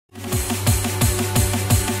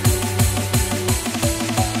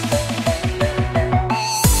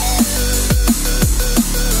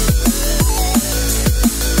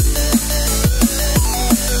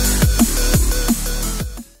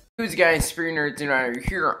guys, Spree Nerds, and I are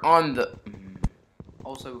here on the...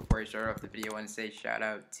 Also, before I start off the video, I want to say shout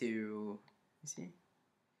out to... Let's see?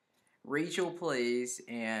 Rachel Plays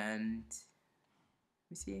and... Let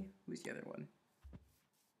me see, who's the other one?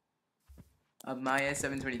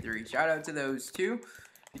 Maya723. Shout out to those two,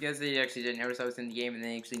 because they actually didn't notice I was in the game, and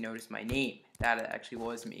they actually noticed my name. That actually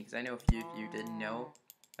was me, because I know a few of you didn't know.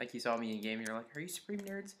 Like, you saw me in the game, and you're like, are you Spree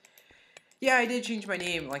Nerds? Yeah, I did change my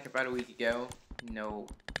name, like, about a week ago. No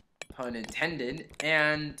pun intended.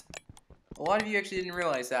 And a lot of you actually didn't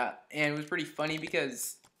realize that. And it was pretty funny,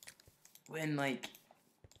 because when, like,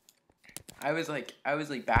 I was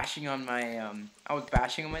bashing on my, I was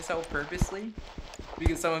bashing on myself purposely,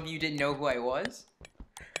 because some of you didn't know who I was.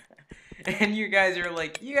 And you guys are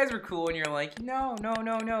like, you guys were cool, and you're like, no,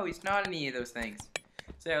 he's not any of those things.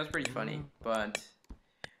 So that was pretty funny. But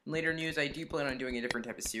in later news, I do plan on doing a different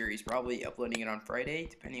type of series, probably uploading it on Friday,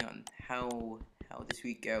 depending on how this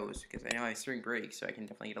week goes, because I know I have spring break, so I can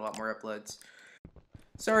definitely get a lot more uploads.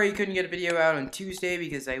 Sorry you couldn't get a video out on Tuesday,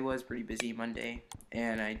 because I was pretty busy Monday,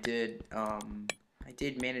 and I did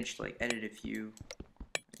manage to, like, edit a few.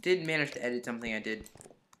 I did manage to edit something. I did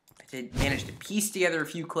manage to piece together a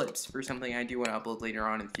few clips for something I do want to upload later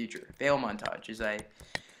on in the future. Fail montage, as I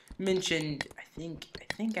mentioned. I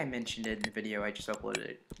think I mentioned it in the video I just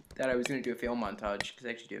uploaded, that I was going to do a fail montage, because I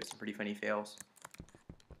actually do have some pretty funny fails.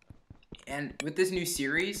 And with this new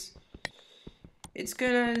series, it's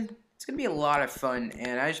gonna be a lot of fun.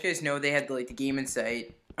 And as you guys know, they had the Game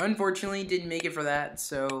Insight. Unfortunately, didn't make it for that.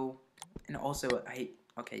 So, and also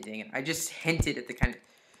okay, dang it, I just hinted at the kind of.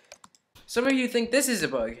 Some of you think this is a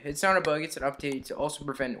bug. It's not a bug. It's an update to also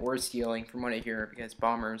prevent ore stealing, from what I hear, because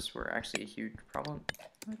bombers were actually a huge problem.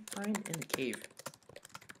 I'm in the cave.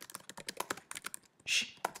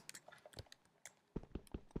 Shh.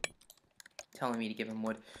 Telling me to give him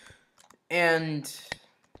wood. And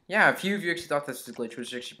yeah, a few of you actually thought this was a glitch, which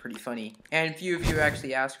was actually pretty funny. And a few of you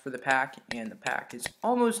actually asked for the pack, and the pack is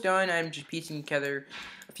almost done. I'm just piecing together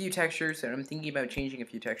a few textures, and I'm thinking about changing a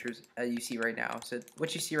few textures, as you see right now. So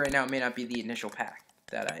what you see right now may not be the initial pack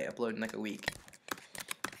that I upload in like a week.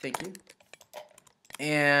 Thank you.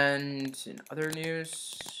 And in other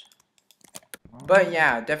news, but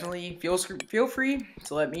yeah, definitely feel free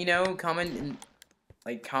to let me know, comment in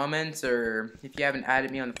comments, or if you haven't added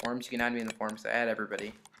me on the forums, you can add me in the forums. I add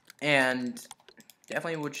everybody, and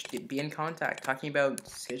definitely we'll just be in contact, talking about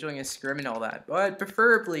scheduling a scrim and all that. But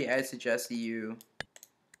preferably, I suggest that you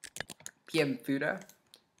PM Fuda,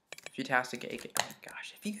 Futastic AK. Oh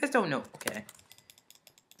gosh, if you guys don't know, okay,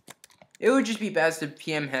 it would just be best to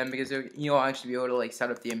PM him, because you'll actually be able to set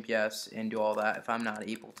up the MPS and do all that if I'm not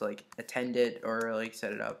able to attend it or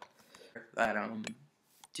set it up. That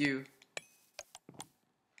do.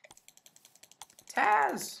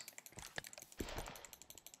 Taz!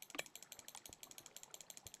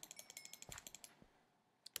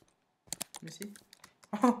 Let me see.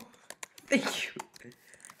 Oh, thank you.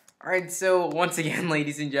 Alright, so once again,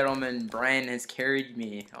 ladies and gentlemen, Brian has carried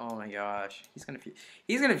me. Oh my gosh.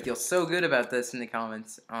 He's gonna feel so good about this in the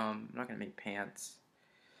comments. I'm not gonna make pants.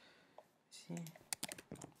 See?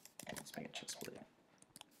 Let's make a chest plate.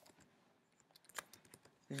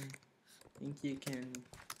 I think you can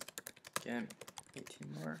get 18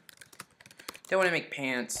 more. Don't want to make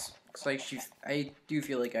pants. Looks like I do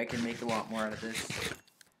feel like I can make a lot more out of this.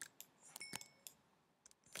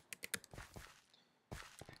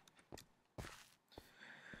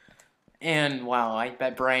 And wow, I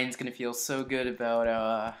bet Brian's gonna feel so good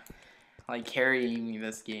about carrying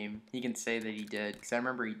this game. He can say that he did, because I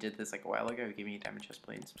remember he did this a while ago. He gave me a diamond chest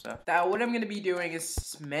plate and some stuff. Now, what I'm gonna be doing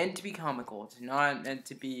is meant to be comical. It's not meant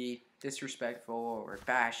to be disrespectful or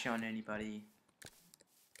bash on anybody.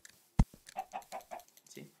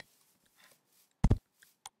 See?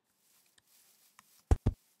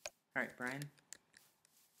 Alright, Brian.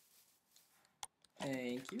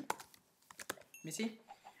 Thank you. Let me see.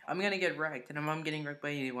 I'm gonna get wrecked, and if I'm getting wrecked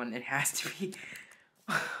by anyone, it has to be.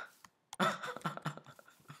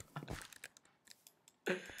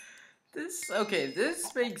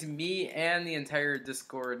 This makes me and the entire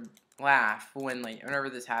Discord laugh whenever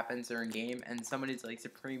this happens during game, and somebody's like,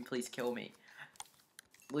 Supreme, please kill me.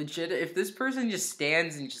 Legit, if this person just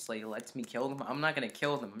stands and just lets me kill them, I'm not gonna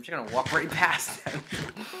kill them. I'm just gonna walk right past them.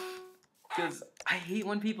 Because I hate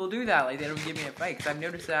when people do that. They don't give me a fight. Because I've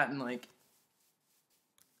noticed that in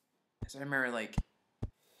I remember I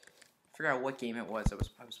forgot what game it was I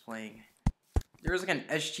was playing. There was an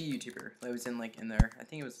SG YouTuber that was in there. I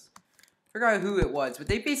think it was, I forgot who it was, but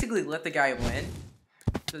they basically let the guy win.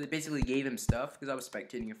 So they basically gave him stuff, because I was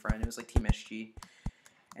spectating a friend. It was Team SG.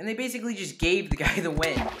 And they basically just gave the guy the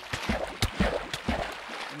win.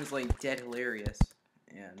 And was like dead hilarious.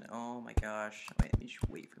 And oh my gosh, wait, let me just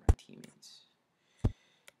wait for my teammates.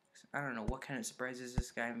 I don't know what kind of surprises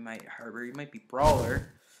this guy might harbor. He might be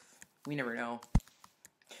brawler. We never know.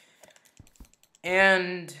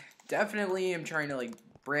 And definitely I'm trying to like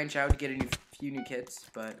branch out to get a few new kits,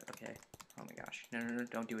 but okay. Oh my gosh. No,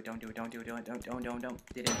 don't do it, don't do it, don't do it, don't.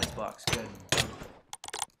 They didn't place blocks, good.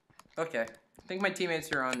 Okay, I think my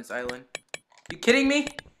teammates are on this island. You kidding me?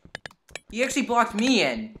 He actually blocked me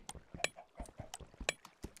in.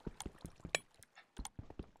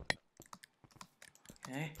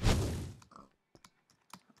 Okay.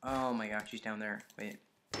 Oh my gosh, he's down there. Wait.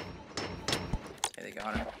 Okay, they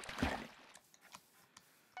got him. Alright.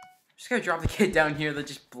 Just gotta drop the kid down here that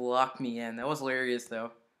just blocked me in. That was hilarious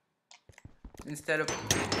though. Instead of...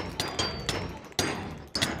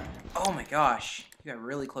 Oh my gosh. You got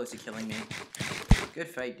really close to killing me. Good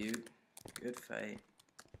fight, dude. Good fight.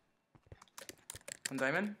 One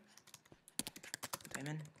diamond.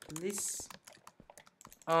 Diamond, please.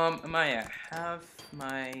 I have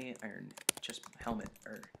my iron just helmet,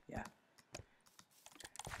 or yeah.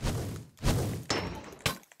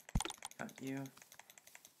 Got you.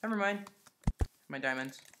 Never mind. My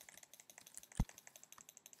diamonds.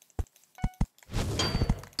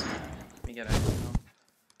 Let me get it.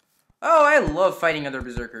 Oh, I love fighting other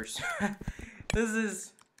berserkers. This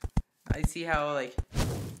is... I see how, like...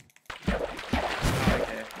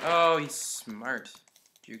 Okay. Oh, he's smart.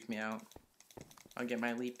 Juked me out. I'll get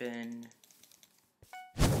my leap in.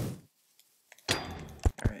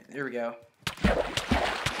 Alright, there we go.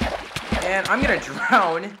 And I'm gonna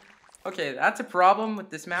drown. Okay, that's a problem with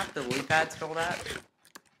this map, the lily pads and all that.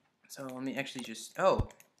 So let me actually just... Oh,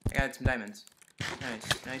 I got some diamonds. Nice.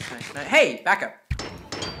 Hey, back up.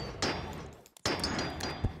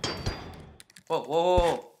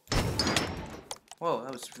 Whoa. Whoa,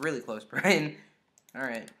 that was really close, Brian.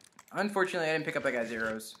 Alright. Unfortunately, I didn't pick up that guy's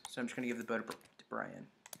arrows, so I'm just gonna give the bow to Brian.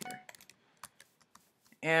 Here.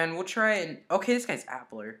 And we'll try and... Okay, this guy's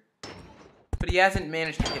Appler. But he hasn't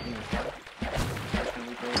managed to hit me with one. Just gonna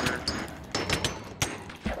leap over.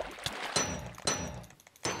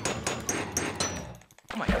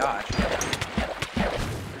 Oh my gosh.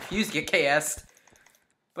 Refuse to get KS'd.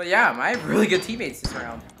 But yeah, I have really good teammates this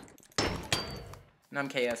round. And I'm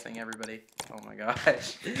KSing everybody. Oh my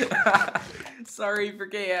gosh. Sorry for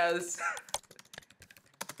KS.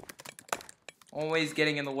 Always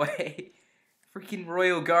getting in the way. Freaking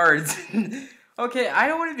royal guards. Okay, I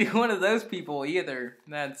don't want to be one of those people either.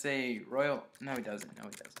 That's a royal... No, he doesn't.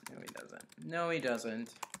 No, he doesn't.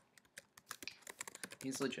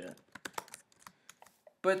 He's legit.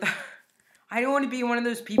 But I don't want to be one of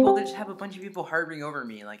those people that just have a bunch of people harboring over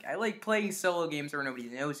me. Like, I like playing solo games where nobody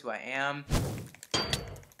knows who I am.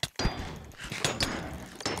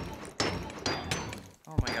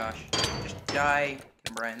 Oh my gosh. Just die,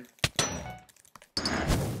 Brian.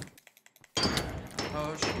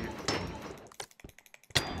 Oh shoot.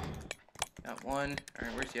 Got one.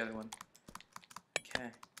 Alright, where's the other one? Okay.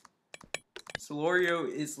 Solorio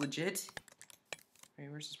is legit. Wait,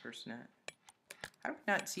 where's this person at? How do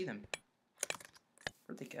I not see them?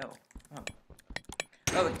 Where'd they go? Oh.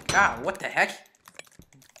 Oh, ah, what the heck?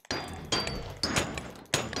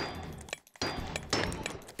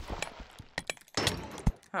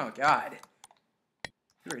 Oh god.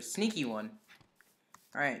 You're a sneaky one.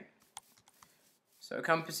 Alright. So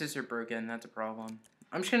compasses are broken, that's a problem.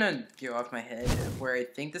 I'm just gonna go off my head of where I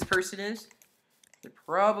think this person is. They're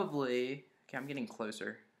probably... Okay, I'm getting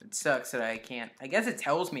closer. It sucks that I can't... I guess it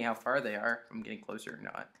tells me how far they are, if I'm getting closer or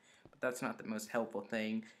not. But that's not the most helpful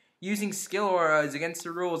thing. Using skill aura is against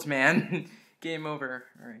the rules, man. Game over.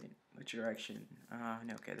 Alright, which direction? No,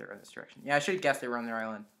 okay, they're in this direction. Yeah, I should have guessed they were on their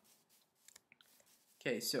island.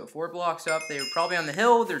 Okay, so 4 blocks up. They were probably on the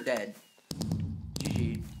hill. They're dead.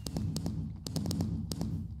 GG.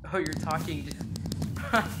 Oh, you're talking...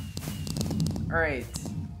 Alright.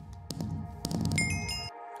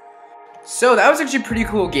 So that was actually a pretty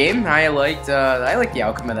cool game. I liked the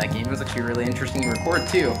outcome of that game. It was actually really interesting to record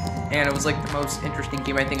too. And it was like the most interesting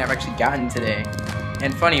game I think I've actually gotten today.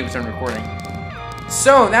 And funny it was on recording.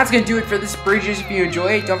 So that's going to do it for this Bridges. If you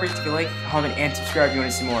enjoyed, don't forget to like, comment, and subscribe if you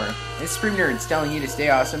want to see more. It's Supreme Nerdz telling you to stay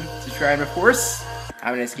awesome. Subscribe, and of course,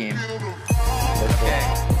 have a nice game. Okay.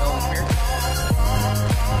 Here.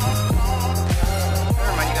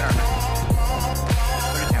 Never mind, you got armor.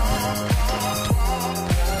 Go to town.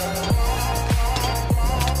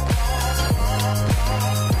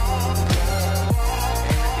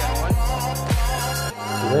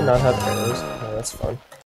 Do they not have arrows? Oh, that's fun.